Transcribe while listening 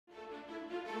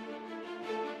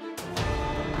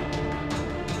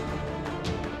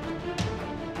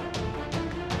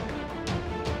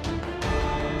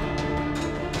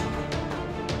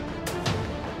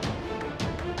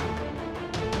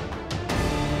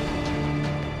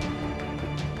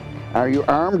Are you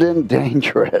armed and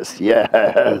dangerous?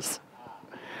 Yes.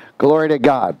 Glory to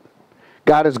God.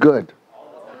 God is good.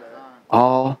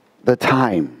 All the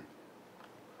time.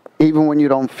 Even when you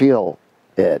don't feel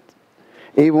it.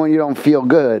 Even when you don't feel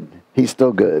good, he's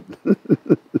still good.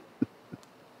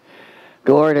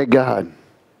 Glory to God.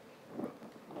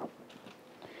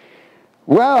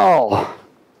 Well,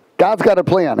 God's got a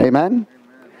plan. Amen?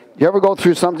 You ever go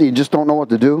through something you just don't know what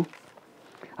to do?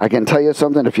 I can tell you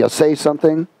something. If you say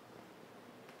something,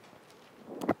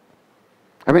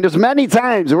 I mean, there's many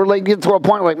times we're like get to a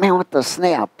point like, man, what the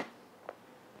snap?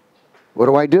 What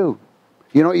do I do?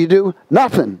 You know what you do?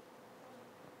 Nothing.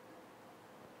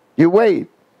 You wait.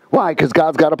 Why? Because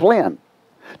God's got a plan.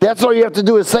 That's all you have to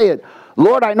do is say it.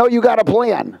 Lord, I know you got a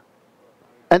plan.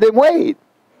 And then wait.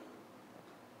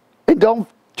 And don't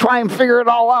try and figure it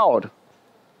all out.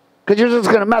 Because you're just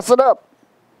going to mess it up.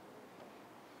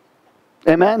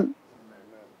 Amen?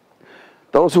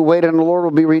 Those who wait on the Lord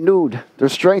will be renewed. Their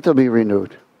strength will be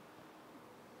renewed.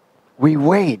 We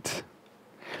wait.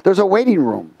 There's a waiting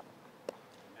room.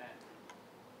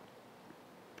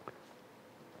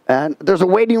 And there's a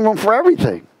waiting room for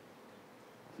everything.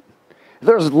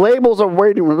 There's labels of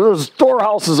waiting rooms. There's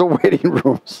storehouses of waiting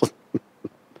rooms.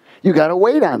 You got to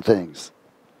wait on things.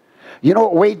 You know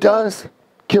what wait does?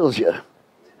 Kills you.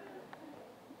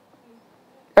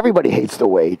 Everybody hates to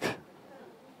wait.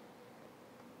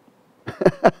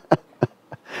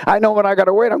 I know when I got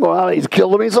to wait, I'm going, oh, he's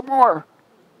killing me some more.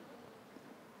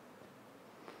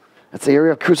 That's the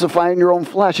area of crucifying your own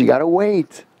flesh. You got to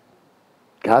wait.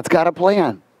 God's got a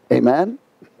plan. Amen?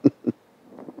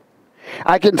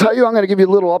 I can tell you, I'm going to give you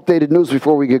a little updated news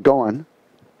before we get going.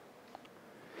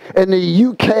 In the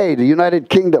UK, the United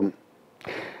Kingdom,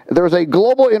 there's a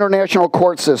global international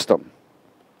court system.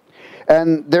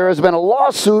 And there has been a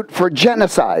lawsuit for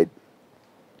genocide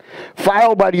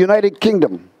filed by the United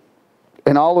Kingdom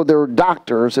and all of their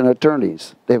doctors and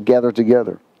attorneys. They've gathered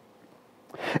together.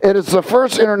 It is the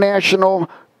first international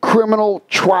criminal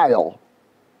trial.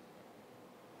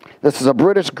 This is a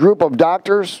British group of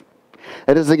doctors.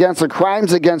 It is against the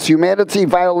crimes against humanity,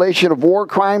 violation of war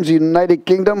crimes in the United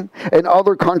Kingdom and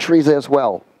other countries as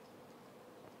well.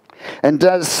 And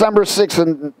December 6th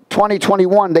in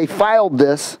 2021, they filed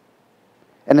this,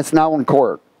 and it's now in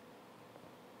court.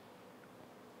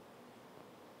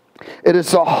 It is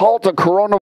to halt a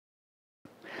coronavirus,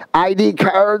 ID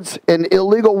cards, and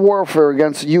illegal warfare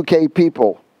against UK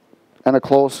people and a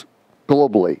close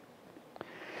globally.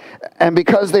 And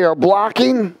because they are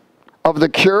blocking of the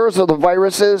cures of the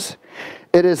viruses,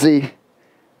 they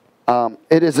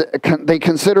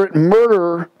consider it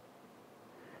murder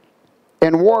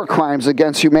and war crimes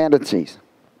against humanity.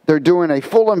 They're doing a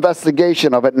full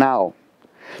investigation of it now.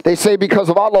 They say because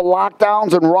of all the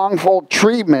lockdowns and wrongful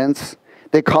treatments,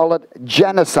 they call it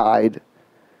genocide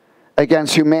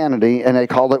against humanity, and they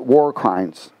call it war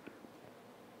crimes.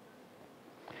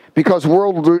 Because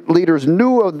world leaders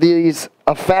knew of these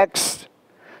effects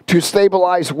to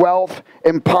stabilize wealth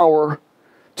and power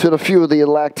to the few of the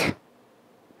elect,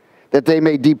 that they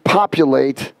may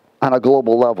depopulate on a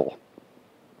global level.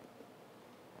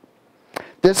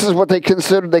 This is what they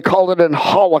considered, they called it an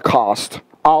Holocaust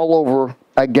all over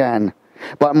again,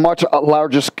 but much a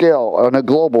larger scale, on a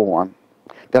global one,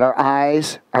 that our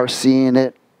eyes are seeing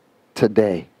it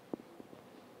today.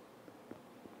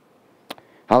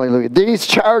 Hallelujah. These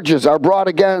charges are brought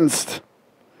against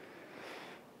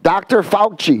Dr.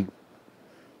 Fauci,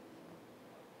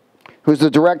 who's the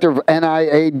director of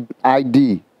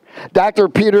NIAID, Dr.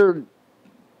 Peter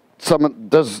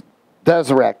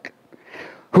Desrek,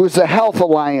 who's the Health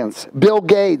Alliance, Bill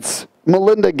Gates,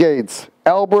 Melinda Gates,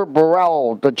 Albert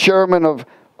Burrell, the chairman of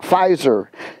Pfizer,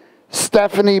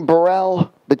 Stephanie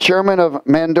Burrell, the chairman of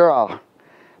Mandela,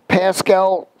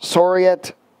 Pascal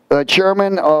Soriot, the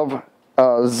chairman of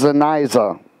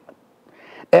Zeniza,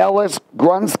 Alice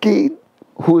Grunsky,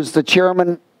 who's the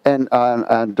chairman and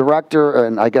director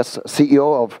and I guess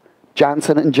CEO of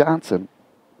Johnson & Johnson.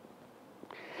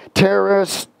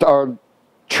 Terrorist or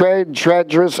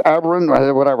Tedros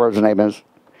Adhanom, whatever his name is,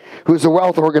 who's a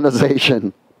wealth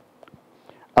organization.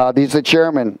 He's the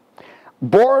chairman.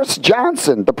 Boris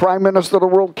Johnson, the Prime Minister of the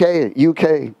world,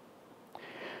 UK.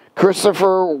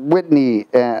 Christopher Whitney,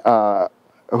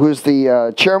 who's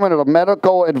the chairman of the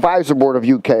Medical Advisor Board of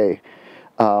UK.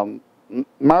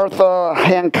 Martha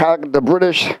Hancock, the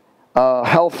British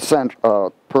health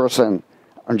person.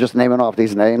 I'm just naming off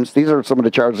these names. These are some of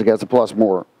the charges against it, plus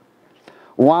more.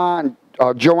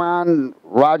 Joanne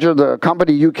Roger, the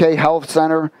company UK Health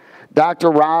Center. Dr.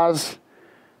 Raz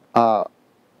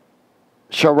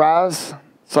Shiraz,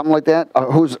 something like that,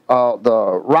 who's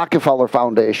the Rockefeller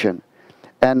Foundation.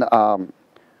 and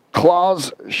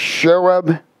Klaus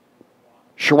Schwab,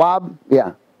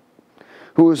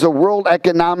 who is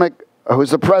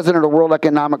the president of World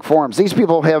Economic Forums. These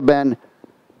people have been,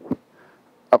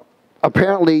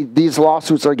 apparently these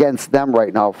lawsuits are against them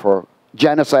right now for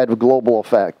genocide of global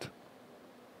effect.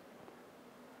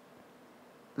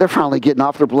 They're finally getting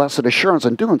off their blessed assurance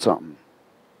and doing something.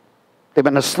 They've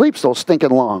been asleep so stinking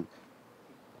long.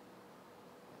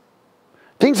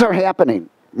 Things are happening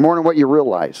more than what you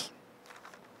realize.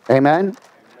 Amen?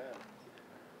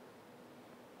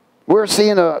 We're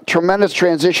seeing a tremendous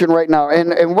transition right now.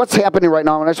 And what's happening right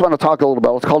now, and I just want to talk a little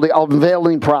about it, it's called the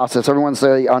Unveiling Process. Everyone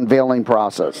say Unveiling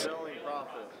Process.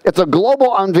 It's a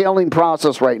global unveiling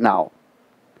process right now.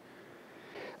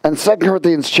 And 2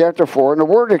 Corinthians chapter 4, and the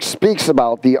Word speaks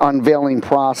about the unveiling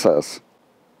process.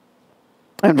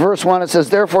 In verse 1 it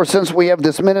says, therefore, since we have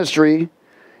this ministry,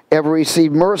 ever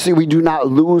received mercy, we do not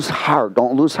lose heart.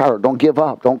 Don't lose heart. Don't give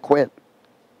up. Don't quit.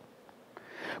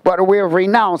 But we have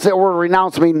renounced. That word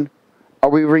renounce means,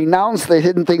 we renounced the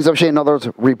hidden things of shame. In other words,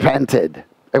 repented.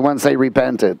 Everyone say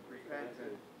repented.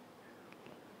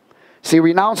 See,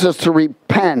 renounce is to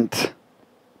repent.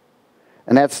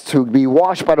 And that's to be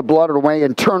washed by the blood of the way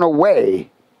and turn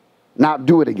away, not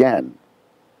do it again.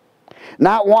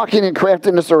 Not walking in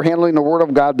craftiness or handling the word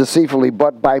of God deceitfully,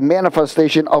 but by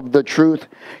manifestation of the truth,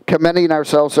 commending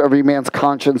ourselves to every man's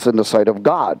conscience in the sight of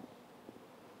God.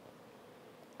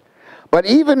 But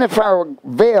even if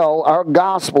our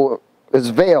gospel is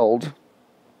veiled,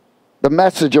 the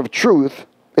message of truth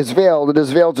is veiled. It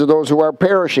is veiled to those who are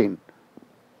perishing,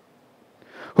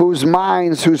 whose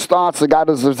minds, whose thoughts the God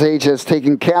of this age has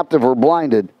taken captive or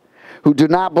blinded, who do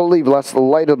not believe lest the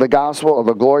light of the gospel of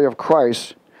the glory of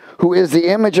Christ, who is the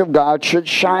image of God, should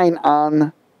shine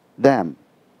on them.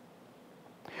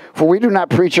 For we do not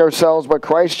preach ourselves, but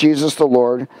Christ Jesus the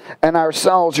Lord, and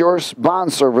ourselves your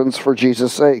bondservants for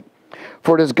Jesus' sake.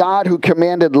 For it is God who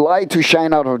commanded light to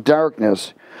shine out of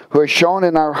darkness, who has shown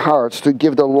in our hearts to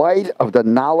give the light of the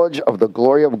knowledge of the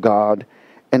glory of God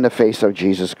in the face of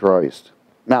Jesus Christ.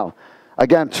 Now,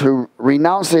 again, to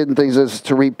renounce certain things is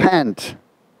to repent.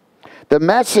 The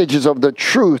message is of the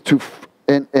truth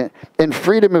in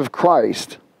freedom of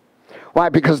Christ. Why?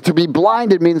 Because to be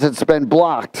blinded means it's been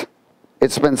blocked.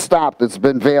 It's been stopped. It's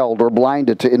been veiled or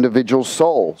blinded to individual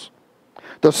souls.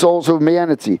 The souls of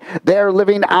humanity. They are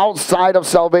living outside of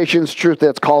salvation's truth.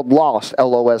 That's called lost,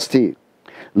 L-O-S-T.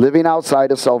 Living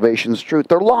outside of salvation's truth.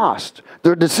 They're lost.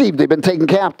 They're deceived. They've been taken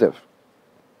captive.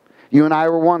 You and I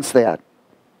were once that.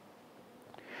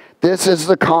 This is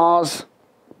the cause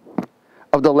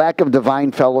of the lack of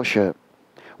divine fellowship.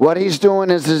 What he's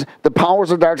doing is the powers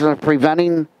of darkness are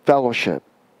preventing fellowship.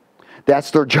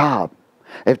 That's their job.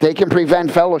 If they can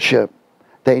prevent fellowship,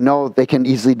 they know they can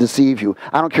easily deceive you.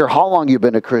 I don't care how long you've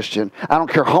been a Christian. I don't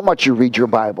care how much you read your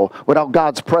Bible. Without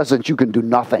God's presence, you can do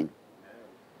nothing.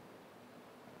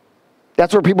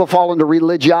 That's where people fall into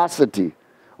religiosity.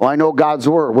 Well, I know God's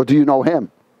word. Well, do you know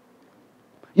him?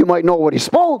 You might know what he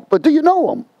spoke, but do you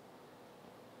know him?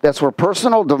 That's where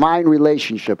personal divine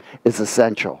relationship is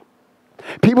essential.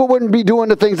 People wouldn't be doing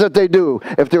the things that they do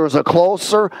if there was a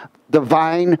closer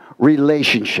divine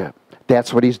relationship.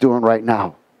 That's what he's doing right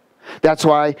now. That's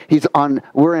why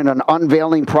we're in an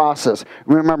unveiling process.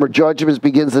 Remember, judgment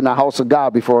begins in the house of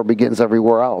God before it begins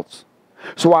everywhere else.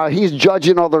 So while he's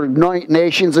judging other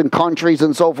nations and countries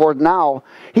and so forth now,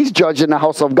 he's judging the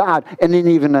house of God, and then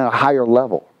even at a higher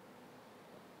level.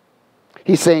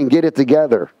 He's saying, get it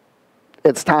together.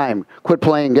 It's time. Quit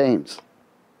playing games.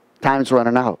 Time's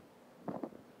running out.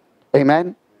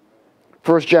 Amen?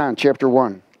 1 John chapter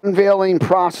 1. Unveiling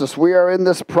process. We are in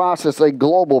this process, a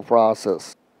global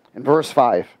process. In verse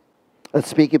 5. Let's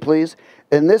speak it, please.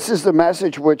 And this is the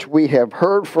message which we have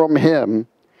heard from him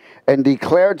and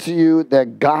declared to you,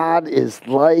 that God is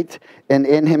light and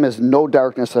in him is no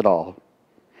darkness at all.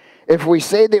 If we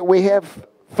say that we have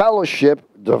fellowship,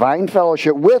 divine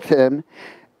fellowship with him,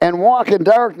 and walk in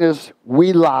darkness,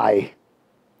 we lie,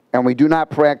 and we do not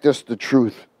practice the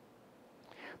truth.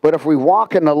 But if we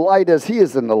walk in the light as he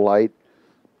is in the light,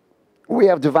 we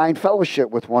have divine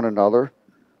fellowship with one another,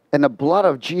 and the blood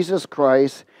of Jesus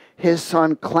Christ, his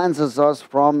Son, cleanses us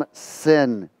from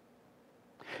sin.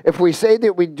 If we say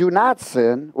that we do not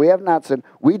sin, we have not sinned,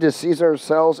 we deceive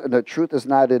ourselves, and the truth is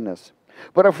not in us.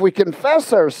 But if we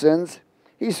confess our sins,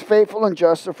 he's faithful and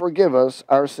just to forgive us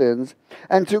our sins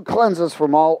and to cleanse us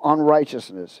from all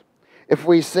unrighteousness. If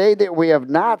we say that we have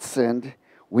not sinned,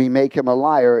 we make him a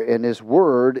liar, and his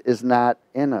word is not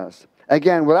in us.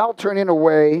 Again, without turning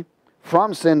away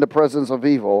from sin, the presence of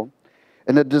evil,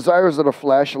 and the desires of the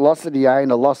flesh, lust of the eye, and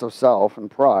the lust of self,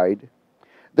 and pride,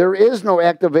 there is no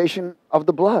activation of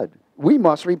the blood. We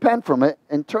must repent from it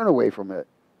and turn away from it.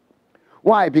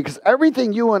 Why? Because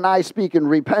everything you and I speak in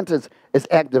repentance is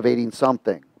activating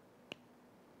something.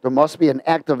 There must be an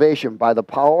activation by the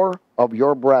power of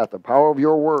your breath, the power of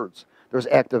your words. There's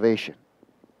activation.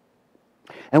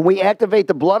 And we activate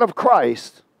the blood of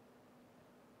Christ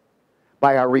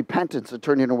by our repentance and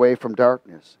turning away from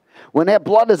darkness. When that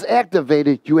blood is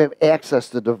activated, you have access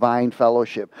to divine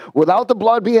fellowship. Without the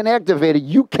blood being activated,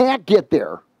 you can't get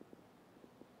there.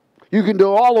 You can do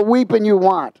all the weeping you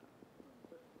want,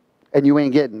 and you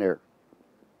ain't getting there.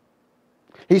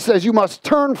 He says you must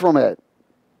turn from it.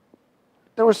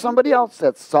 There was somebody else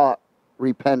that sought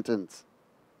repentance.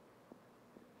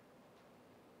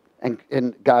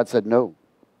 And God said no.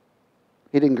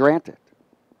 He didn't grant it.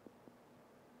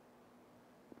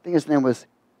 I think his name was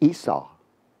Esau.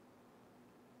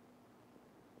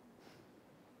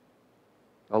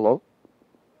 Hello?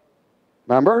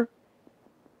 Remember?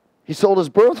 He sold his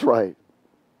birthright.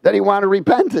 Then he wanted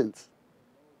repentance.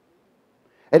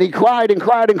 And he cried and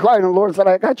cried and cried. And the Lord said,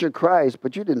 I got your cries,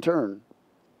 but you didn't turn.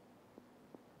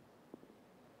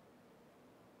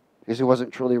 Because he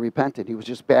wasn't truly repentant. He was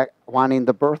just back wanting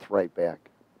the birthright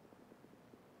back.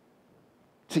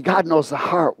 See, God knows the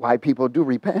heart why people do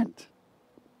repent.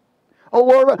 Oh,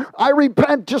 Lord, I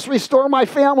repent. Just restore my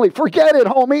family. Forget it,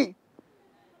 homie.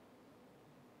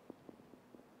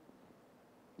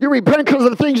 You repent because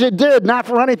of the things you did, not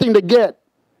for anything to get.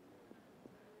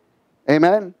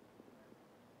 Amen?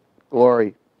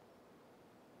 Glory.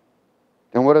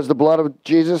 And what does the blood of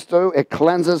Jesus do? It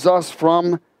cleanses us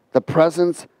from the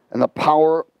presence and the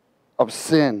power of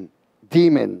sin,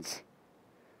 demons.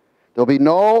 There'll be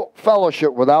no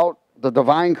fellowship without the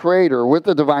divine creator, with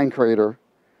the divine creator,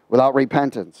 without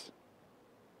repentance.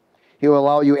 He will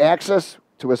allow you access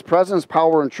to his presence,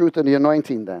 power, and truth in the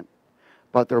anointing then.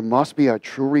 But there must be a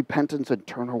true repentance and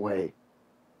turn away.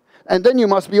 And then you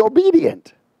must be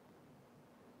obedient.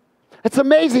 It's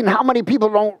amazing how many people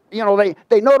don't,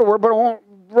 they know the word, but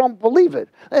won't believe it.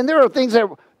 And there are things that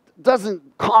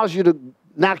doesn't cause you to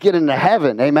not get into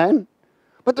heaven, amen?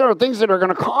 But there are things that are going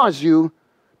to cause you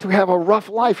to have a rough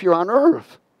life here on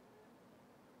earth.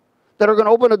 That are going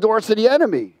to open the doors to the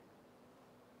enemy.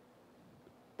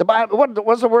 The Bible,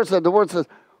 what's the word said? The word says,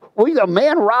 will a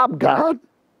man rob God?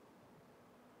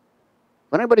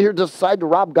 Will anybody here decide to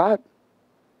rob God?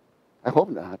 I hope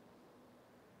not.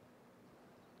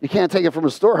 You can't take it from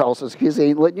the storehouses because he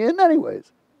ain't letting you in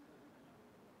anyways.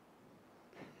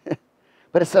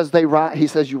 But it says he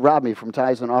says, you rob me from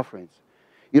tithes and offerings.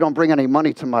 You don't bring any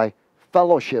money to my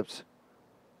fellowships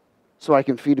so I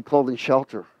can feed a clothing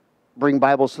shelter, bring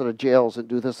Bibles to the jails and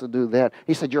do this and do that.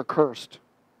 He said, you're cursed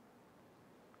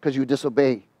because you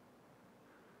disobey.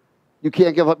 You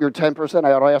can't give up your 10%.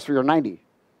 I ought to ask for your 90%.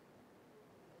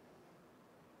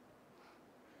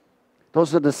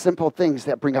 Those are the simple things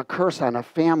that bring a curse on a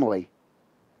family.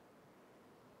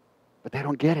 But they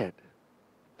don't get it.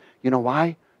 You know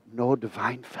why? No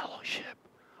divine fellowship.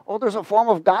 Oh, there's a form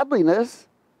of godliness.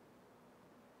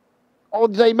 Oh,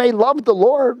 they may love the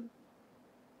Lord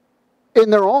in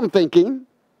their own thinking,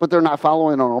 but they're not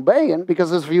following and obeying,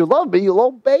 because if you love me, you'll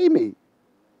obey me.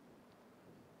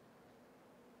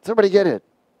 Does everybody get it?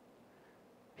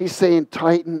 He's saying,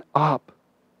 tighten up.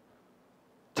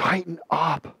 Tighten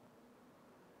up.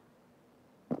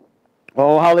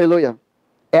 Oh, hallelujah.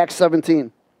 Acts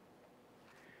 17.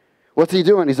 What's he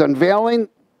doing? He's unveiling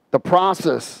the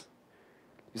process.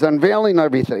 He's unveiling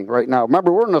everything right now.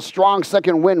 Remember, we're in a strong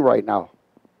second wind right now.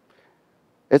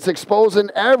 It's exposing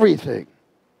everything.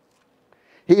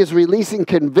 He is releasing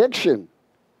conviction.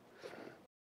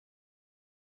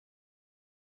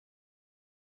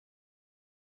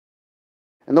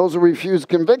 And those who refuse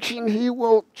conviction, he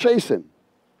will chasten.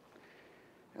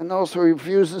 And those who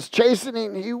refuses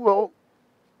chastening, he will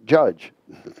judge.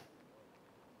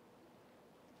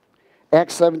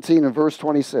 Acts 17 and verse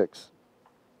 26.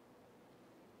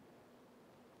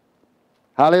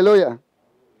 Hallelujah.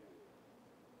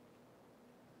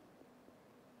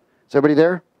 Is everybody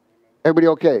there? Everybody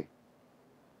okay?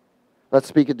 Let's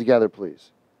speak it together,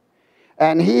 please.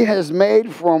 And he has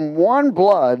made from one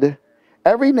blood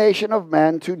every nation of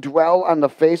men to dwell on the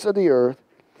face of the earth,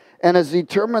 and has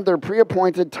determined their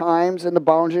pre-appointed times and the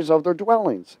boundaries of their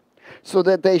dwellings, so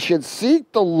that they should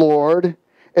seek the Lord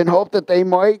and hope that they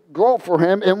might grow for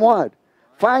him and what?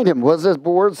 Find him. What does this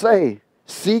word say?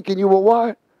 Seek and you will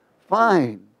what?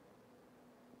 Find.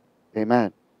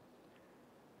 Amen.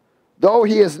 Though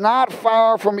he is not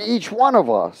far from each one of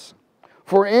us,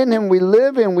 for in him we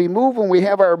live and we move and we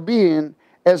have our being,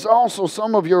 as also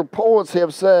some of your poets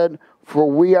have said, for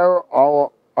we are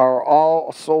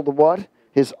also the what?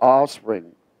 his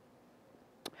offspring.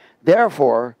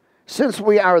 Therefore, since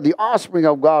we are the offspring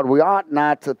of God, we ought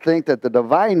not to think that the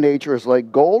divine nature is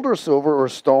like gold or silver or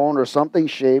stone or something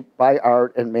shaped by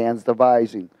art and man's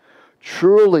devising.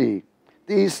 Truly,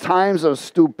 these times of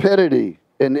stupidity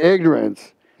and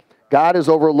ignorance, God has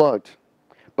overlooked.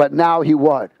 But now he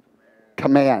what?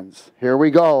 Commands. Here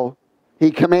we go. He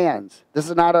commands. This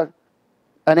is not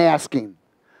an asking.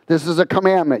 This is a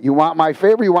commandment. You want my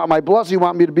favor? You want my blessing? You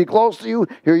want me to be close to you?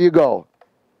 Here you go.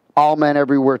 All men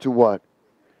everywhere to what?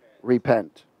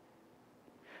 Repent.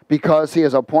 Because he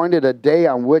has appointed a day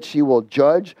on which he will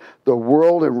judge the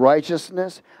world in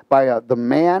righteousness by the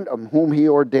man of whom he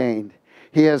ordained.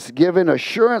 He has given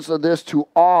assurance of this to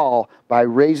all by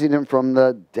raising him from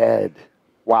the dead.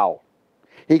 Wow.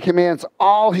 He commands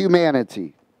all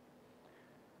humanity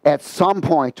at some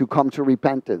point to come to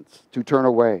repentance, to turn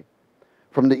away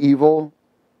from the evil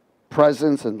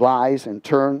presence and lies and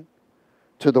turn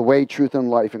to the way, truth, and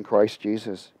life in Christ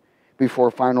Jesus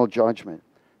before final judgment.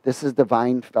 This is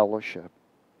divine fellowship.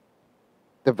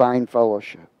 Divine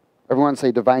fellowship. Everyone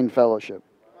say divine fellowship.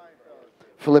 Divine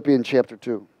fellowship. Philippians chapter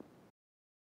 2.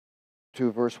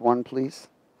 2 verse 1, please.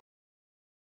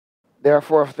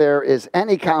 Therefore, if there is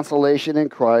any consolation in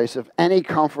Christ, if any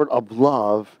comfort of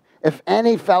love, if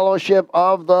any fellowship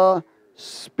of the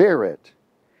Spirit,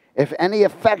 if any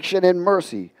affection and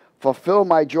mercy, fulfill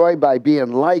my joy by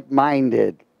being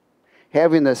like-minded,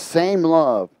 having the same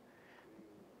love,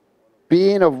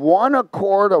 being of one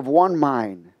accord, of one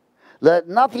mind. Let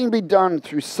nothing be done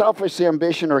through selfish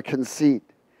ambition or conceit,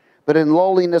 but in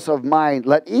lowliness of mind.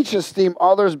 Let each esteem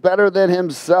others better than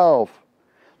himself.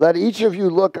 Let each of you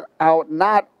look out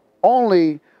not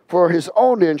only for his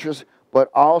own interest, but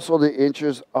also the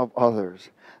interest of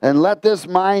others. And let this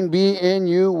mind be in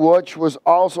you, which was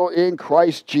also in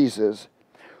Christ Jesus,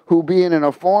 who being in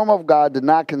a form of God did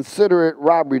not consider it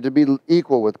robbery to be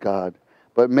equal with God,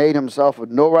 but made himself of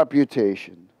no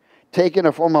reputation, taking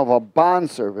a form of a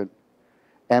bondservant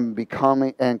and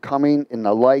coming in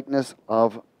the likeness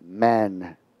of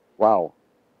men. Wow.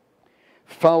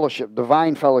 Fellowship,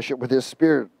 divine fellowship with his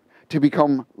Spirit, to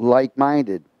become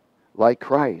like-minded, like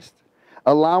Christ.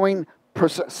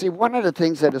 See, one of the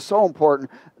things that is so important,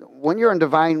 when you're in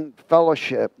divine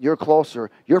fellowship, you're closer,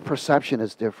 your perception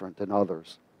is different than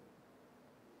others.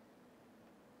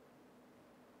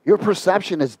 Your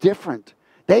perception is different.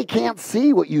 They can't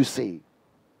see what you see.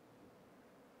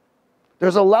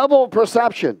 There's a level of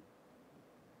perception,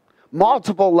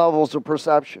 multiple levels of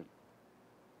perception.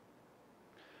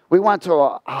 We went to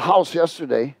a house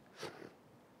yesterday.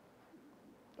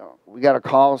 We got a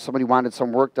call. Somebody wanted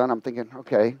some work done. I'm thinking,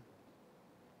 okay.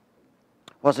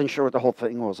 Wasn't sure what the whole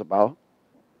thing was about.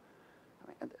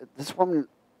 This woman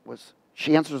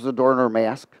she answers the door in her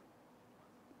mask.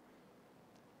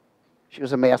 She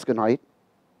was a Masconite.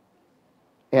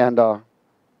 And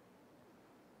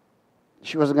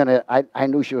she wasn't going to, I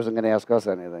knew she wasn't going to ask us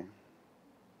anything.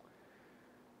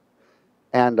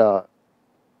 And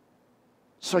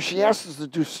so she asked us to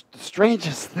do the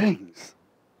strangest things.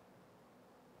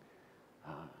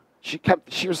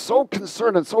 She was so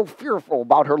concerned and so fearful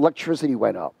about her electricity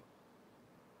went up.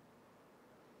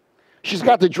 She's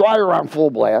got the dryer on full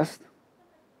blast.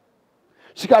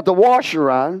 She's got the washer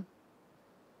on.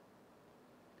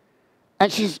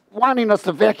 And she's wanting us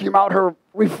to vacuum out her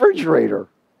refrigerator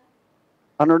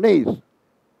underneath.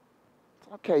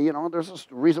 Okay, there's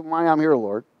a reason why I'm here,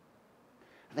 Lord.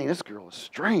 I think this girl is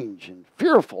strange and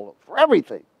fearful for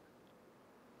everything.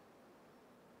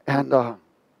 And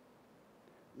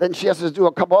then she has to do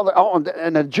a couple other,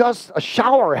 and adjust a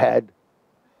shower head.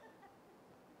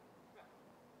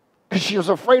 Because she was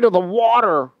afraid of the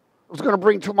water. It was going to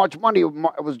bring too much money.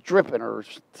 It was dripping or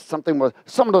something.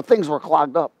 Some of the things were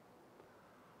clogged up.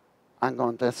 I'm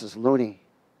going, this is loony.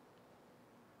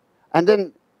 And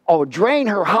then, drain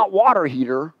her hot water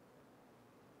heater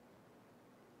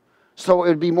so it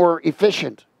would be more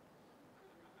efficient.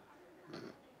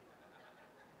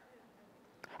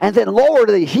 And then lower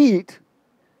the heat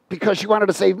because she wanted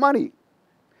to save money.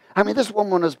 I mean, this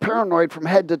woman is paranoid from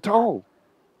head to toe.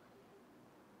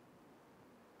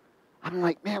 I'm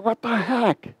like, man, what the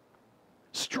heck?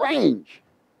 Strange.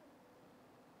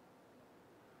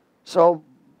 So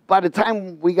by the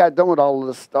time we got done with all of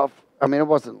this stuff, I mean, it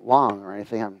wasn't long or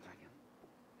anything. I'm thinking.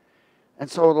 And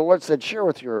so the Lord said, share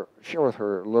with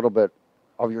her a little bit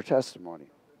of your testimony.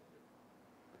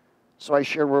 So I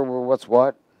shared with her what's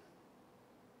what.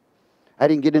 I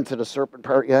didn't get into the serpent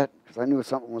part yet because I knew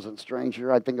something wasn't strange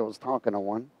here. I think I was talking to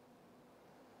one.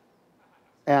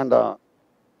 And the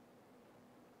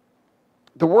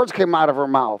words came out of her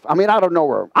mouth. I mean, out of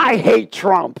nowhere. I hate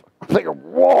Trump. I'm thinking,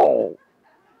 whoa.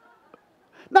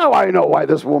 Now I know why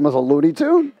this woman's a Looney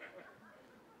Tune.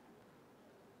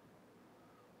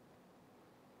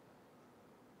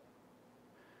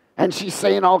 And she's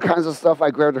saying all kinds of stuff. I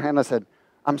grabbed her hand and I said,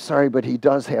 I'm sorry, but he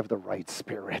does have the right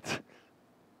spirit.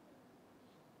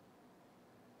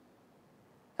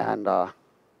 And I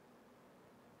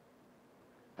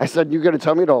said, you're going to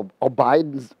tell me to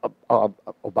Biden,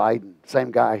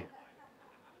 same guy.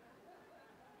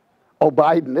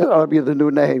 Biden, that ought to be the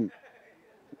new name.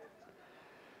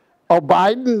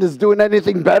 Biden is doing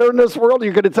anything better in this world?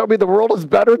 You're going to tell me the world is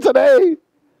better today?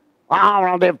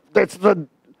 Oh, it's the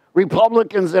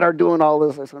Republicans that are doing all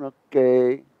this. I said,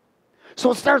 okay.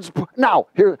 So it starts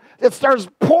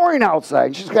pouring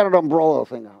outside. She's got an umbrella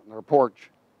thing out on her porch.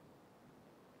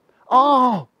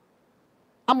 Oh,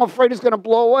 I'm afraid it's going to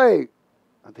blow away.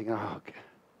 I'm thinking, oh, okay.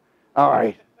 All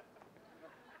right.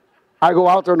 I go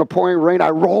out there in the pouring rain. I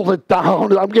roll it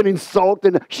down. I'm getting soaked.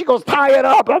 And she goes, tie it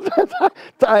up.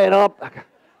 Tie it up.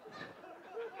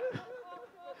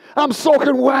 I'm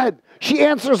soaking wet. She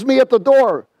answers me at the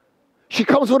door. She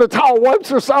comes with a towel, wipes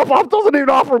herself off, doesn't even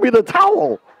offer me the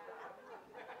towel.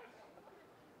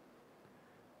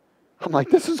 I'm like,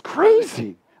 this is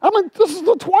crazy. This is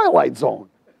the Twilight Zone.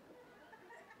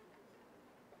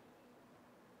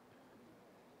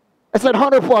 I said,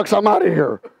 $100, I'm out of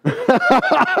here.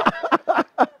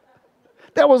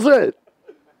 That was it.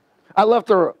 I left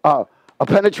her a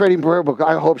penetrating prayer book.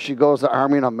 I hope she goes to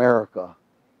Army in America.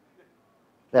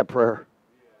 That prayer.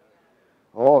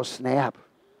 Oh, snap.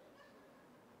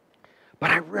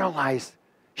 But I realized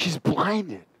she's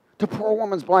blinded. The poor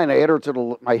woman's blind. I add her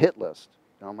to my hit list,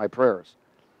 my prayers.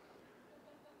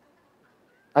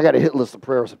 I got a hit list of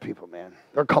prayers of people, man.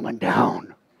 They're coming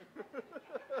down.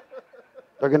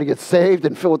 They're going to get saved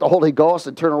and filled with the Holy Ghost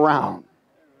and turn around.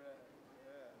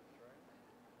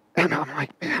 And I'm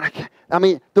like, man, I can't. I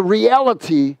mean, the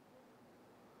reality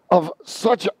of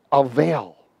such a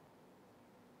veil.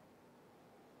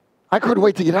 I couldn't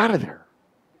wait to get out of there.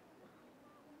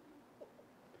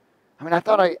 I mean, I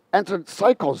thought I entered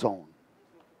Psycho Zone.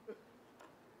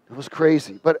 It was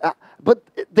crazy. But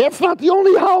that's not the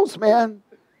only house, man.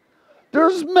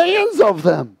 There's millions of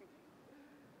them.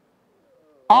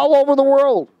 All over the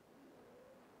world.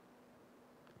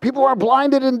 People are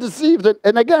blinded and deceived.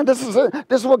 And again, this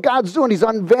is what God's doing. He's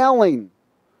unveiling.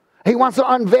 He wants to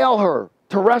unveil her,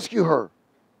 to rescue her.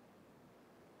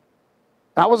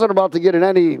 I wasn't about to get in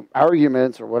any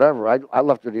arguments or whatever. I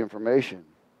left her the information.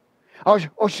 Oh,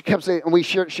 she kept saying, and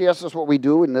she asked us what we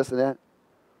do and this and that.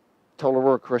 Told her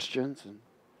we're Christians. And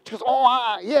she goes,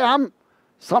 yeah, I'm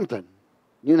something.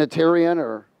 Unitarian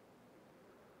or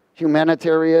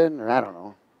humanitarian, or I don't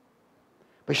know.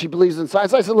 But she believes in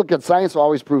science. I said, look, science will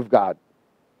always prove God.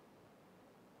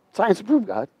 Science will prove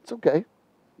God. It's okay.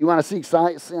 You want to seek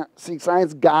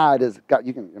science? God is God.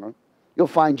 You can, you'll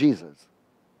find Jesus.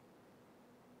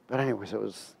 But anyways, it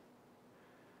was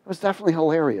definitely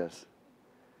hilarious.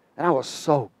 And I was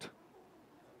soaked.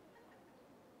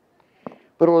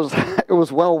 But it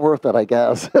was well worth it, I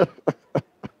guess.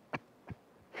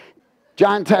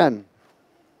 John 10.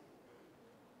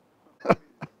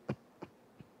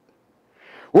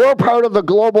 We're part of the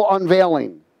global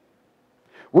unveiling.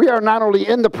 We are not only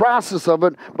in the process of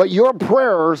it, but your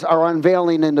prayers are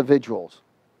unveiling individuals.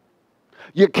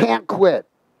 You can't quit.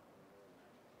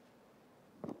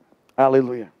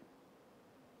 Hallelujah.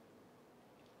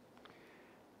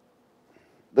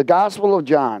 The Gospel of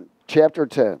John, chapter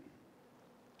 10.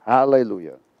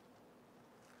 Hallelujah.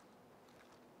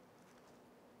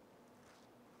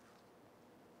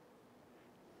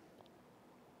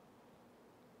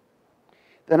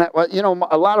 Then,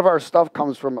 a lot of our stuff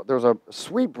comes from, there's a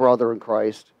sweet brother in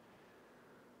Christ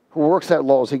who works at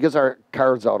Lowe's. He gives our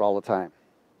cards out all the time.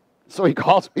 So he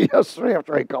calls me yesterday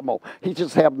after I come home. He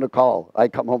just happened to call. I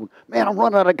come home, man, I'm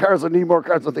running out of cards. I need more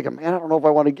cards. I'm thinking, man, I don't know if I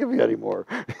want to give you any more.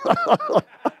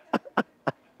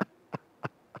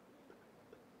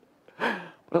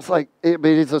 But it's like,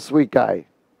 he's a sweet guy,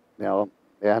 and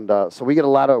so we get a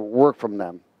lot of work from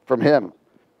him.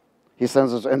 He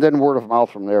sends us, and then word of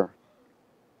mouth from there.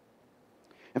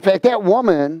 In fact, that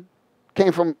woman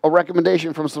came from a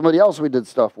recommendation from somebody else we did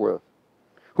stuff with,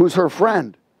 who's her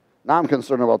friend. Now I'm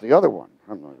concerned about the other one.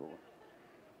 I'm like,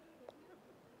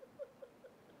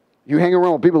 you hang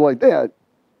around with people like that,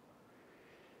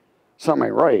 something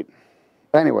ain't right.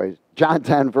 Anyways, John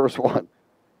 10, verse 1.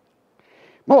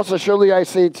 Most assuredly I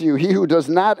say to you, he who does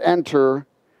not enter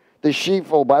the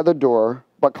sheepfold by the door,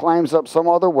 but climbs up some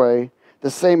other way, the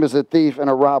same is a thief and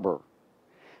a robber.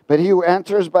 But he who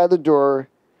enters by the door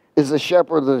is the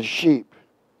shepherd of the sheep.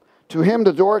 To him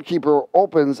the doorkeeper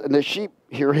opens, and the sheep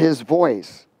hear his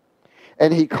voice.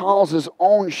 and he calls his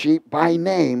own sheep by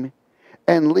name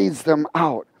and leads them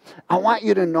out. I want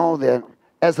you to know that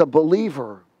as a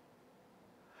believer,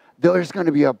 there's going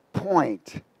to be a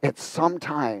point at some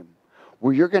time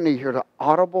where you're going to hear the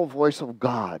audible voice of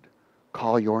God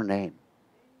call your name.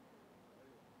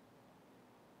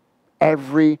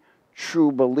 Every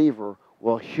true believer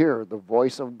will hear the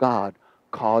voice of God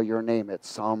call your name at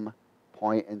some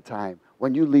point in time,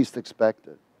 when you least expect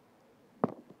it.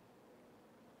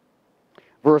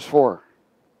 Verse 4.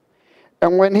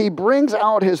 And when he brings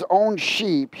out his own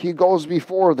sheep, he goes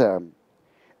before them.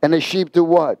 And the sheep do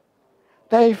what?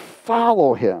 They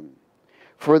follow him,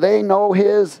 for they know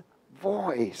his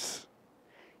voice.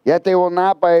 Yet they will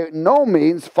not by no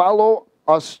means follow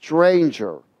a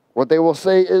stranger. What they will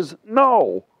say is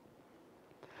no,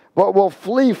 but will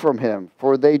flee from him,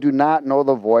 for they do not know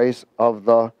the voice of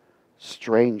the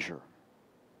stranger.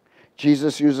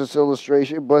 Jesus used this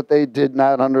illustration, but they did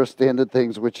not understand the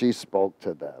things which he spoke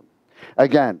to them.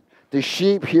 Again, the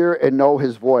sheep hear and know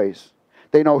his voice.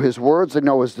 They know his words, they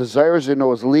know his desires, they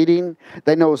know his leading,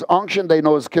 they know his unction, they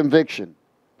know his conviction.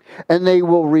 And they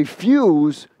will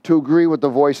refuse to agree with the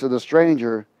voice of the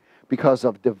stranger because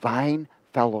of divine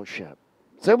fellowship.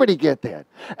 Does everybody get that?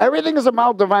 Everything is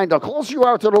about divine. The closer you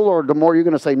are to the Lord, the more you're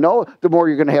going to say no, the more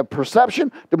you're going to have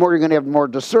perception, the more you're going to have more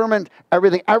discernment,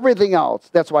 everything else.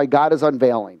 That's why God is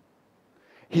unveiling.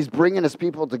 He's bringing his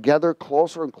people together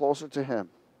closer and closer to him.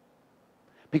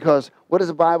 Because what does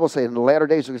the Bible say? In the latter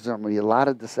days, there's going to be a lot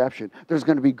of deception. There's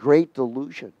going to be great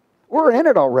delusion. We're in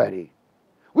it already.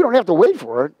 We don't have to wait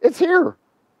for it. It's here.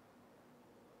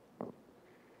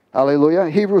 Hallelujah.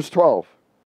 Hebrews 12.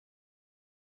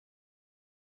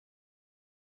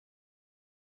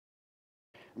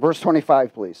 Verse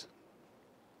 25, please.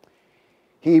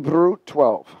 Hebrew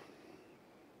 12.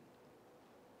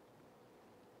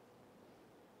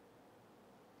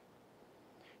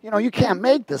 You know, you can't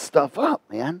make this stuff up,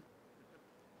 man.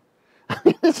 I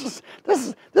mean, this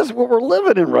is what we're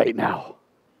living in right now.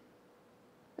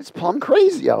 It's plumb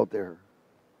crazy out there.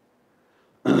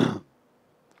 The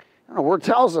word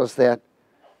tells us that,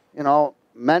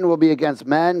 men will be against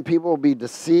men, people will be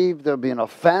deceived, there'll be an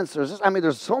offense.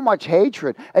 There's so much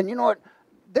hatred. And you know what?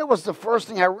 That was the first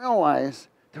thing I realized.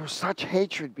 There was such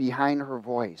hatred behind her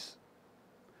voice.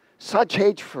 Such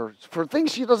hatred for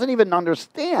things she doesn't even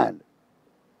understand.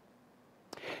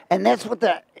 And that's what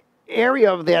the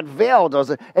area of that veil does.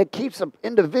 It keeps an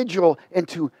individual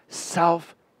into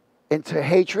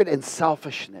hatred and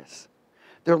selfishness.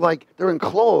 They're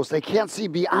enclosed. They can't see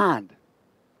beyond.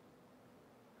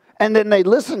 And then they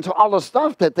listen to all the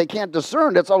stuff that they can't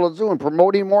discern. That's all it's doing,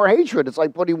 promoting more hatred. It's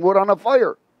like putting wood on a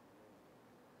fire.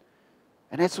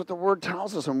 And that's what the word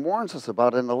tells us and warns us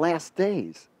about in the last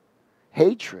days.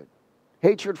 Hatred.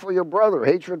 Hatred for your brother.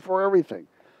 Hatred for everything.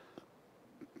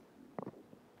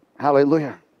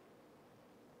 Hallelujah.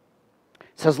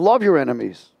 It says, love your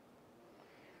enemies.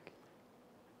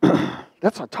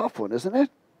 That's a tough one, isn't it?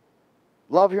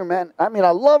 Love your man. I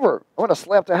love her. I want to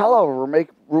slap the hell out of her, make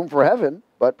room for heaven,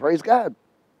 but praise God.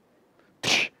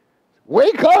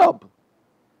 Wake up!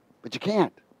 But you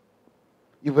can't.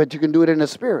 But you can do it in the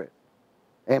Spirit.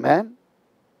 Amen?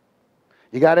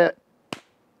 You got to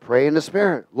pray in the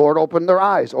Spirit. Lord, open their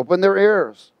eyes, open their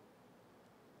ears.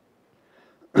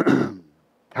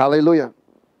 Hallelujah.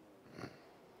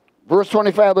 Verse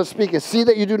 25, let's speak it. See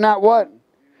that you do not what?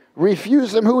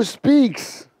 Refuse him who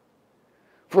speaks.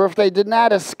 For if they did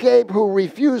not escape who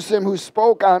refused him who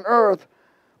spoke on earth,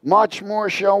 much more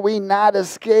shall we not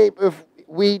escape if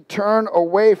we turn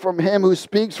away from him who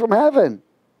speaks from heaven.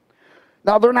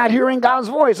 Now they're not hearing God's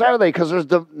voice, are they? Because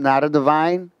there's not a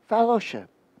divine fellowship.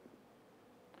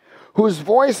 Whose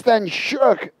voice then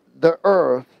shook the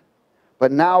earth,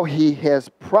 but now he has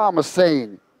promised,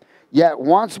 saying, yet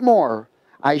once more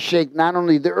I shake not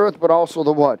only the earth, but also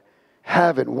the what?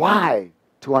 Heaven. Why?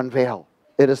 To unveil.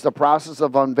 It is the process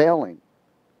of unveiling.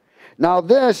 Now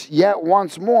this, yet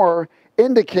once more,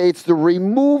 indicates the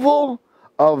removal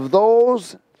of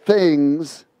those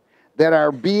things that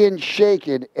are being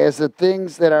shaken as the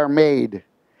things that are made,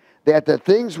 that the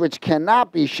things which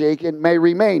cannot be shaken may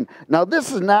remain. Now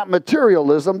this is not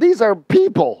materialism. These are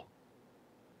people.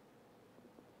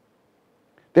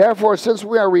 Therefore, since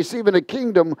we are receiving a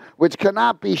kingdom which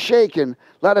cannot be shaken,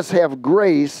 let us have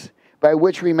grace by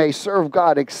which we may serve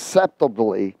God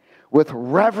acceptably with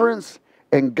reverence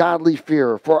and godly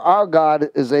fear. For our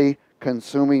God is a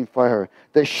consuming fire.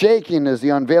 The shaking is the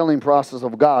unveiling process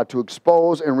of God to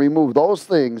expose and remove those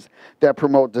things that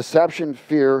promote deception,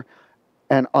 fear,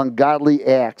 and ungodly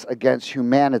acts against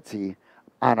humanity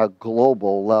on a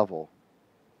global level.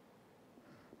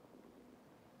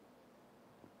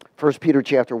 1 Peter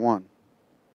chapter 1.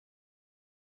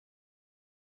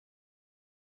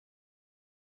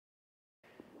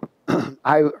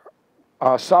 I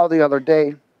saw the other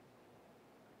day,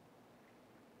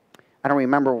 I don't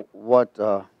remember what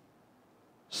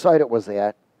site it was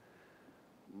at,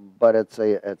 but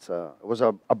it was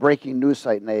a breaking news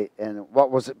site, and what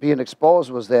was being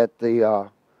exposed was that the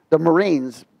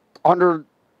Marines under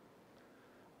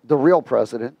the real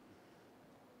president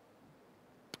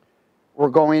were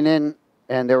going in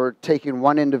and they were taking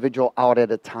one individual out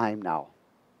at a time now.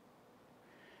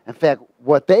 In fact,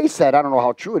 what they said, I don't know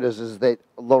how true it is that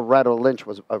Loretta Lynch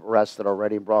was arrested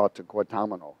already and brought to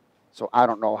Guantanamo. So I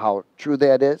don't know how true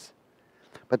that is.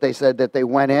 But they said that they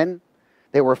went in,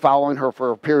 they were following her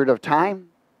for a period of time,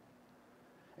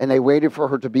 and they waited for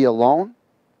her to be alone.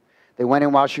 They went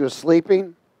in while she was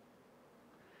sleeping.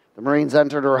 The Marines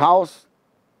entered her house.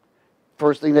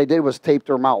 First thing they did was taped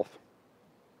her mouth.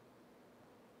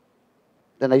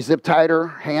 Then they zip-tied her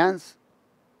hands,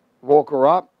 woke her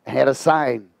up, and had a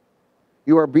sign.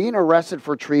 You are being arrested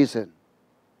for treason.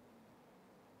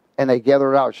 And they gathered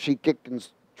her out. She kicked and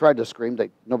tried to scream.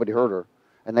 Nobody heard her.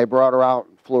 And they brought her out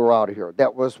and flew her out of here.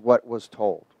 That was what was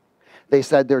told. They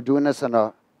said they're doing this on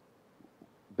a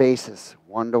basis,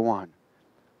 one-to-one.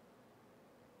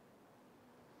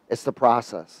 It's the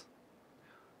process.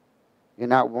 You're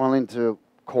not willing to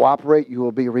cooperate, you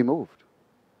will be removed.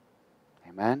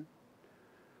 Amen?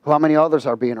 How many others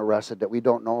are being arrested that we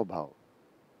don't know about?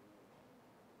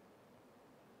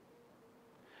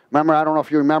 Remember, I don't know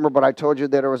if you remember, but I told you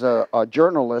that there was a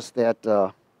journalist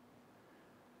that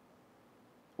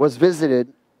was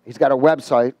visited. He's got a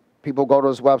website. People go to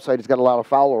his website. He's got a lot of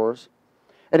followers.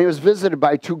 And he was visited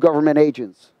by 2 government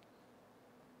agents.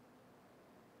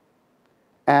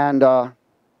 And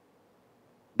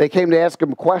they came to ask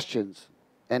him questions.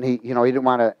 And he didn't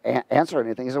want to answer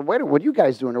anything. He said, wait, what are you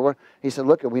guys doing? He said,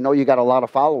 look, we know you got a lot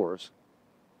of followers.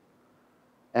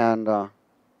 And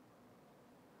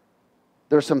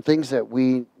there's some things that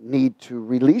we need to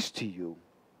release to you.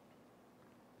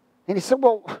 And he said,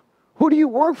 well, who do you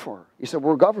work for? He said,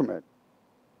 we're government.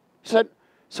 He said,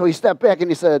 so he stepped back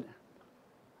and he said,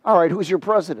 all right, who's your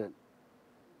president?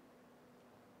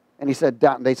 And they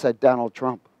said, Donald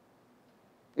Trump.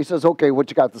 He says, okay, what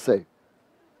you got to say?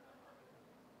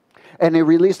 And they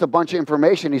released a bunch of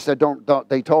information. He said,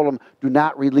 they told him, do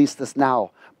not release this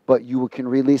now, but you can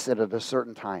release it at a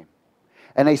certain time.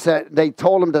 And they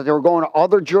told him that they were going to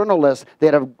other journalists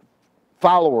that have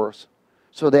followers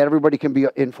so that everybody can be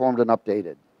informed and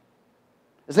updated.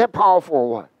 Is that powerful or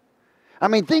what? I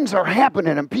mean, things are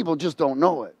happening and people just don't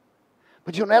know it.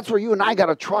 But that's where you and I got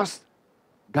to trust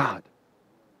God.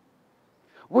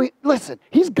 Listen,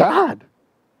 He's God.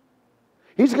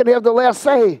 He's going to have the last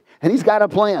say, and He's got a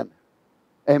plan.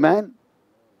 Amen?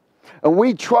 And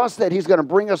we trust that He's going to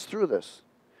bring us through this.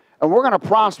 And we're going to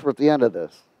prosper at the end of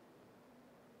this.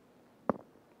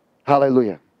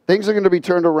 Hallelujah. Things are going to be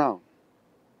turned around.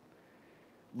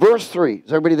 Verse 3.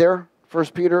 Is everybody there? 1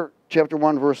 Peter chapter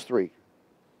 1, verse 3.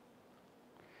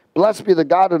 Blessed be the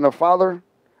God and the Father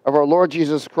of our Lord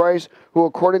Jesus Christ, who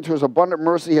according to His abundant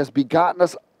mercy has begotten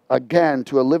us again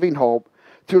to a living hope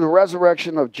through the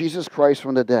resurrection of Jesus Christ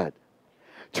from the dead,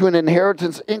 to an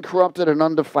inheritance incorrupted and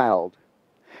undefiled,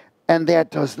 and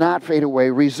that does not fade away,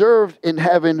 reserved in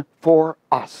heaven for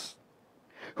us,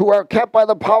 who are kept by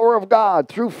the power of God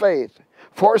through faith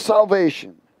for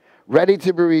salvation, ready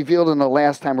to be revealed in the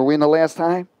last time. Are we in the last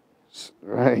time?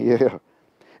 Right, yeah.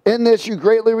 In this you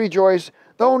greatly rejoice,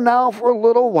 though now for a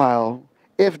little while,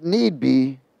 if need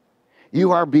be,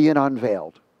 you are being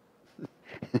unveiled.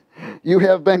 You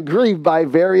have been grieved by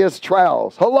various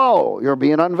trials. Hello, you're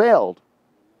being unveiled.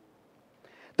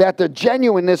 That the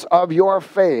genuineness of your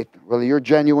faith, whether you're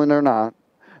genuine or not,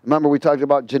 remember we talked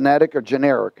about genetic or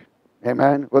generic.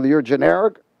 Amen? Whether you're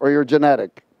generic or you're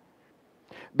genetic.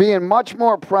 Being much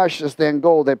more precious than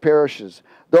gold that perishes,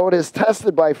 though it is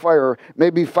tested by fire, may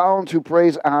be found to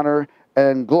praise, honor,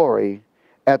 and glory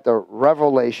at the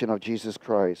revelation of Jesus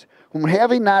Christ, whom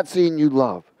having not seen you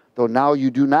love, though now you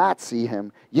do not see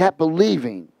Him, yet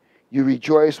believing you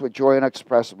rejoice with joy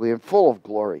inexpressibly and full of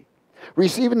glory,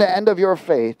 receiving the end of your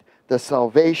faith, the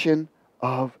salvation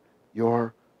of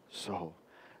your soul.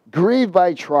 Grieved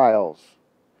by trials,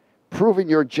 proving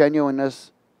your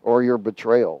genuineness or your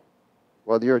betrayal,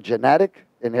 whether you're genetic,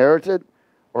 inherited,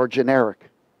 or generic.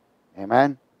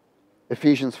 Amen?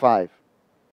 Ephesians 5.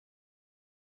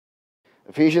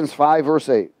 Ephesians 5, verse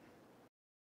 8.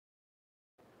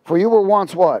 For you were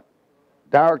once what?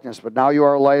 Darkness, but now you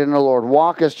are light in the Lord.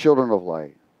 Walk as children of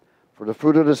light. For the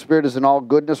fruit of the Spirit is in all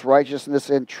goodness, righteousness,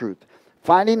 and truth,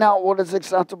 finding out what is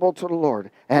acceptable to the Lord,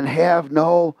 and have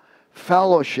no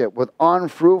fellowship with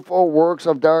unfruitful works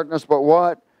of darkness, but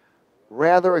what?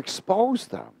 Rather expose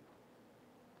them.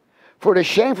 For it is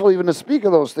shameful even to speak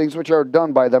of those things which are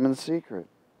done by them in secret.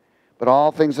 But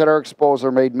all things that are exposed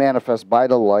are made manifest by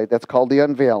the light. That's called the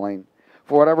unveiling.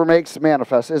 For whatever makes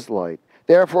manifest is light.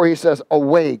 Therefore, he says,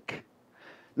 awake.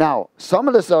 Now, some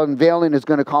of this unveiling is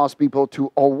going to cause people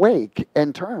to awake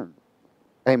and turn.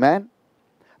 Amen?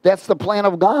 That's the plan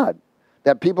of God,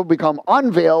 that people become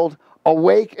unveiled,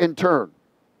 awake, and turn.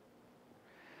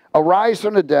 Arise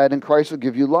from the dead, and Christ will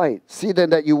give you light. See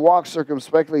then that you walk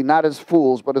circumspectly, not as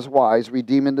fools, but as wise,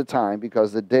 redeeming the time,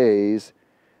 because the days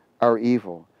are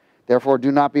evil. Therefore,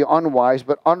 do not be unwise,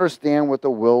 but understand what the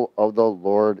will of the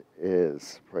Lord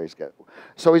is. Praise God.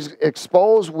 So he's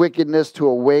exposed wickedness to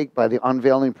awake by the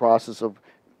unveiling process of,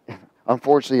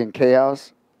 unfortunately, in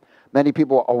chaos. Many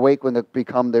people awake when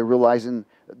they're realizing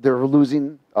they're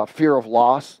losing, fear of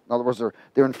loss. In other words,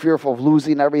 they're in fearful of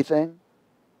losing everything.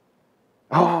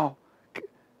 Oh,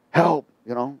 help,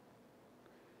 you know.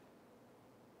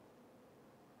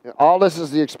 All this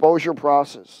is the exposure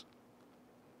process.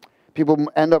 People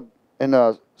end up in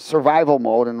a survival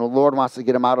mode, and the Lord wants to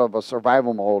get them out of a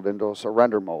survival mode into a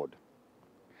surrender mode,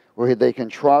 where they can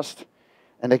trust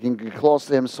and they can get close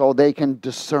to Him so they can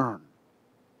discern.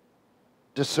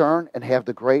 Discern and have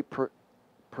the great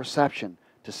perception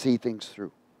to see things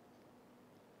through.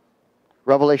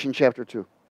 Revelation chapter 2.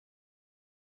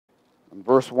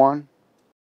 Verse 1.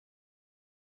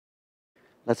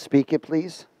 Let's speak it,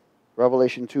 please.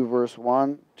 Revelation 2, verse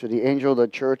 1. To the angel of the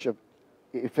church of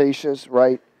Ephesus,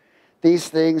 write, these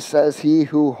things says he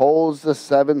who holds the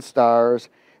 7 stars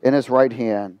in his right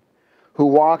hand, who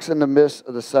walks in the midst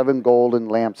of the 7 golden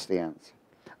lampstands.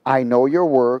 I know your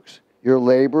works, your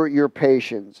labor, your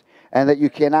patience, and that you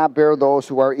cannot bear those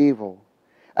who are evil.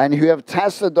 And you have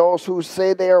tested those who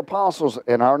say they are apostles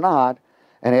and are not,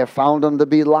 and have found them to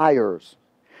be liars.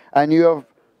 And you have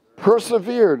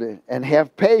persevered and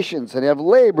have patience and have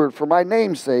labored for my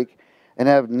name's sake and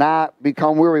have not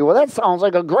become weary. Well, that sounds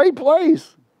like a great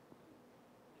place.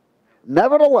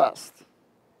 Nevertheless,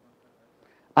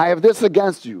 I have this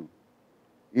against you.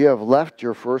 You have left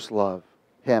your first love,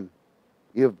 Him.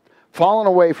 You have fallen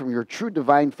away from your true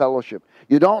divine fellowship.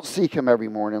 You don't seek Him every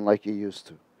morning like you used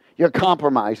to. You're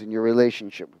compromising your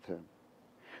relationship with Him.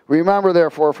 Remember,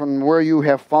 therefore, from where you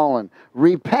have fallen,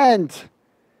 repent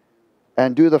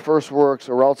and do the first works,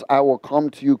 or else I will come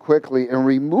to you quickly and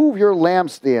remove your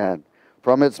lampstand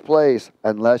from its place,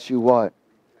 unless you what?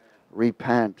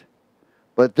 Repent.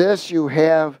 But this you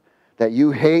have, that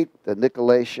you hate the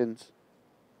Nicolaitans,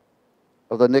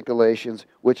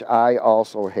 which I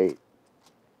also hate.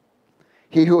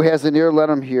 He who has an ear, let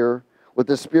him hear what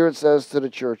the Spirit says to the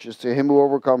churches. To him who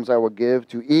overcomes, I will give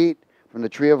to eat from the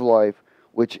tree of life,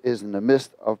 which is in the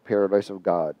midst of paradise of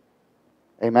God.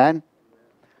 Amen?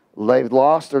 They've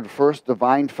lost their first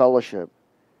divine fellowship.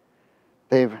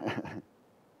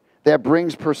 That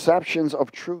brings perceptions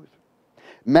of truth.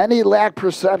 Many lack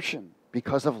perception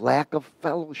because of lack of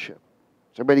fellowship.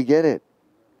 Does everybody get it?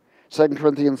 2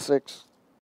 Corinthians 6.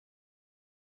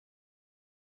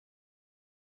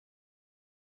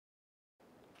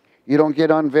 You don't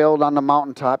get unveiled on the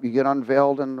mountaintop, you get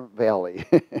unveiled in the valley.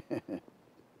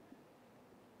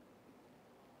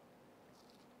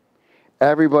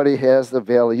 Everybody has the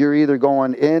valley. You're either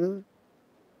going in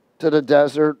to the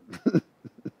desert,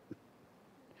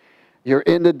 you're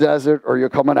in the desert, or you're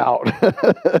coming out.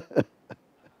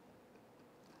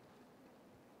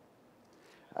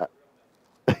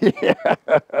 Yeah.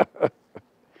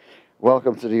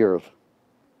 Welcome to the earth.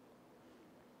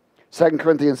 2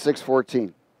 Corinthians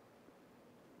 6:14.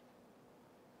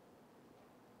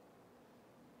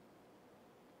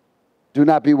 Do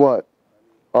not be what?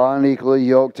 Unequally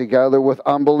yoked together with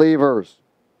unbelievers.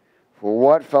 For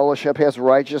what fellowship has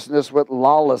righteousness with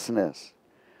lawlessness?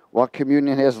 What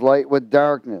communion has light with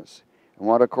darkness? And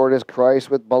what accord has Christ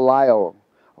with Belial?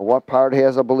 Or what part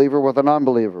has a believer with an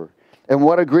unbeliever? And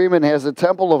what agreement has the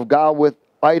temple of God with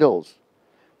idols?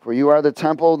 For you are the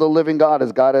temple of the living God,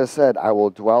 as God has said, I will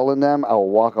dwell in them, I will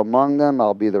walk among them,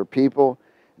 I'll be their people,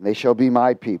 and they shall be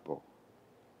my people.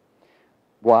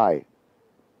 Why?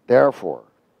 Therefore,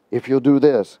 if you'll do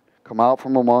this, come out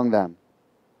from among them.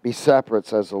 Be separate,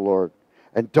 says the Lord.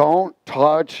 And don't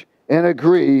touch and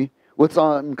agree with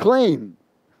unclean.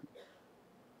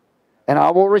 And I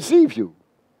will receive you.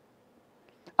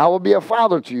 I will be a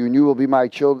father to you, and you will be my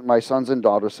children, my sons and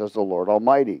daughters, says the Lord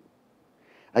Almighty.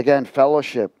 Again,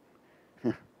 fellowship.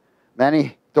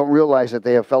 Many don't realize that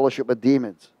they have fellowship with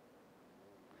demons.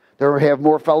 They have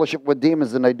more fellowship with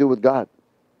demons than they do with God.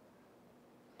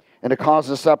 And it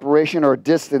causes separation or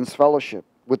distance fellowship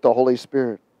with the Holy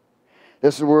Spirit.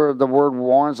 This is where the word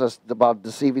warns us about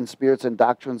deceiving spirits and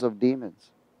doctrines of demons.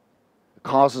 It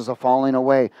causes a falling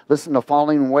away. Listen, the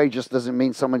falling away just doesn't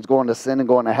mean someone's going to sin and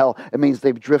going to hell. It means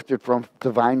they've drifted from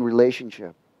divine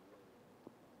relationship.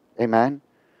 Amen?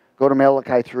 Go to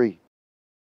Malachi 3.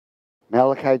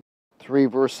 Malachi 3,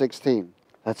 verse 16.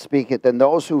 Let's speak it. Then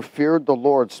those who feared the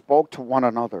Lord spoke to one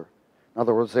another. In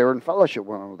other words, they were in fellowship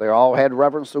with one another. They all had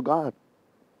reverence to God.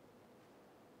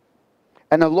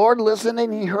 And the Lord listened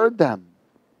and he heard them.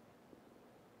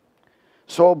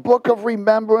 So a book of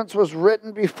remembrance was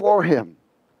written before him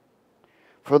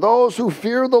for those who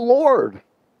fear the Lord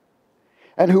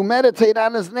and who meditate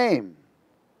on his name.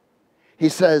 He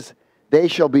says, they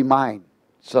shall be mine,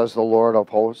 says the Lord of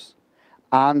hosts,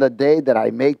 on the day that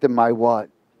I make them my what?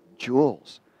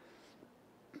 Jewels.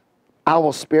 I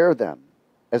will spare them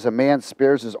as a man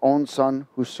spares his own son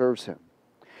who serves him.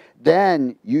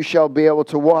 Then you shall be able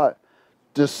to what?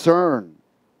 Discern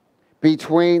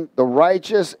between the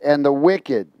righteous and the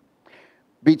wicked,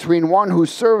 between one who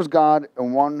serves God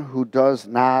and one who does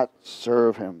not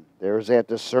serve him. There's that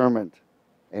discernment.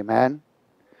 Amen?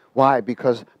 Why?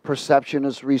 Because perception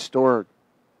is restored.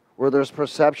 Where there's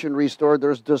perception restored,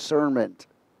 there's discernment.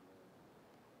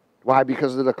 Why?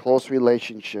 Because of the close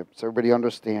relationship. Does everybody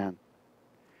understand?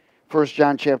 1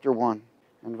 John chapter 1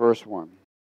 and verse 1.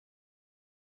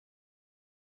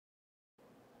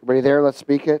 Everybody there? Let's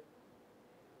speak it.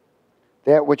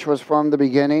 That which was from the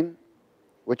beginning,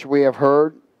 which we have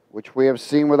heard, which we have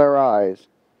seen with our eyes,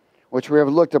 which we have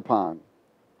looked upon,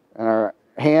 and our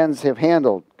hands have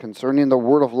handled concerning the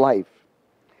word of life.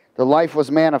 The life was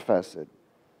manifested,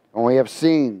 and we have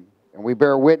seen, and we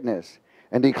bear witness,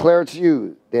 and declare to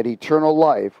you that eternal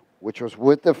life, which was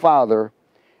with the Father,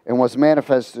 and was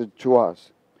manifested to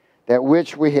us. That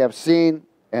which we have seen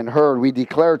and heard, we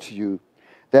declare to you,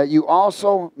 that you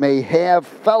also may have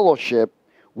fellowship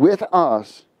with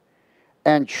us,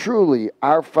 and truly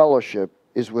our fellowship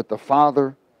is with the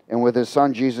Father and with his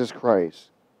Son Jesus Christ.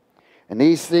 And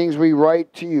these things we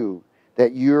write to you,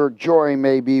 that your joy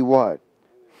may be what?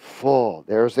 Full.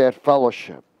 There's that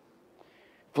fellowship.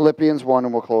 Philippians 1,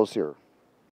 and we'll close here.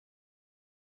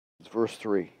 It's verse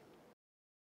 3.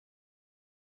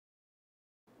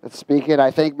 Let's speak it.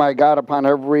 I thank my God upon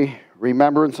every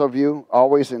remembrance of you,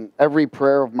 always in every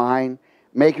prayer of mine,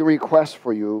 making requests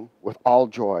for you with all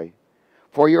joy,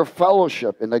 for your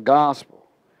fellowship in the gospel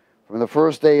from the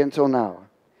first day until now,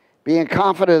 being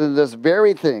confident in this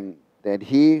very thing, that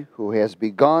he who has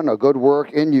begun a good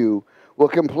work in you will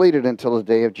complete it until the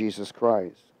day of Jesus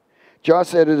Christ.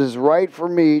 Just as it is right for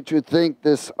me to think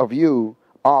this of you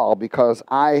all, because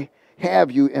I have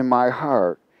you in my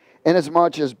heart,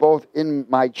 inasmuch as both in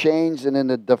my chains and in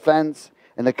the defense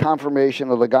and the confirmation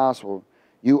of the gospel,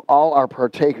 you all are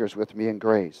partakers with me in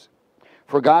grace.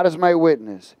 For God is my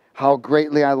witness, how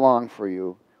greatly I long for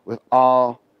you with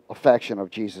all affection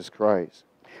of Jesus Christ.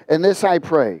 And this I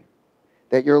pray,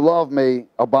 that your love may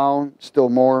abound still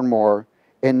more and more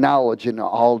in knowledge and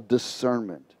all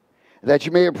discernment, that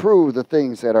you may approve the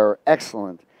things that are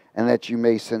excellent, and that you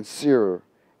may sincere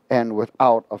and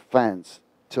without offense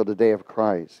till the day of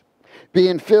Christ,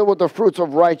 being filled with the fruits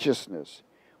of righteousness,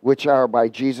 which are by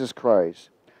Jesus Christ,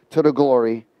 to the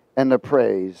glory and the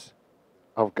praise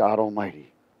of God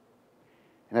Almighty.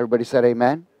 And everybody said amen?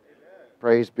 Amen.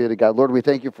 Praise be to God. Lord, we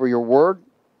thank you for your word.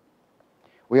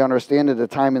 We understand the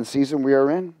time and season we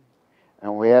are in,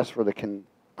 and we ask for the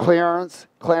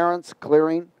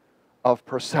clearing of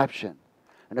perception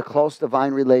and a close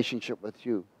divine relationship with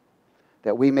you,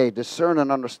 that we may discern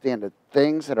and understand the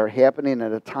things that are happening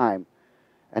at a time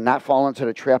and not fall into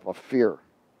the trap of fear,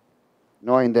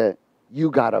 knowing that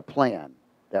you got a plan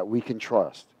that we can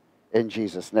trust in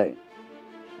Jesus' name.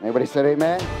 Everybody said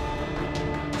amen?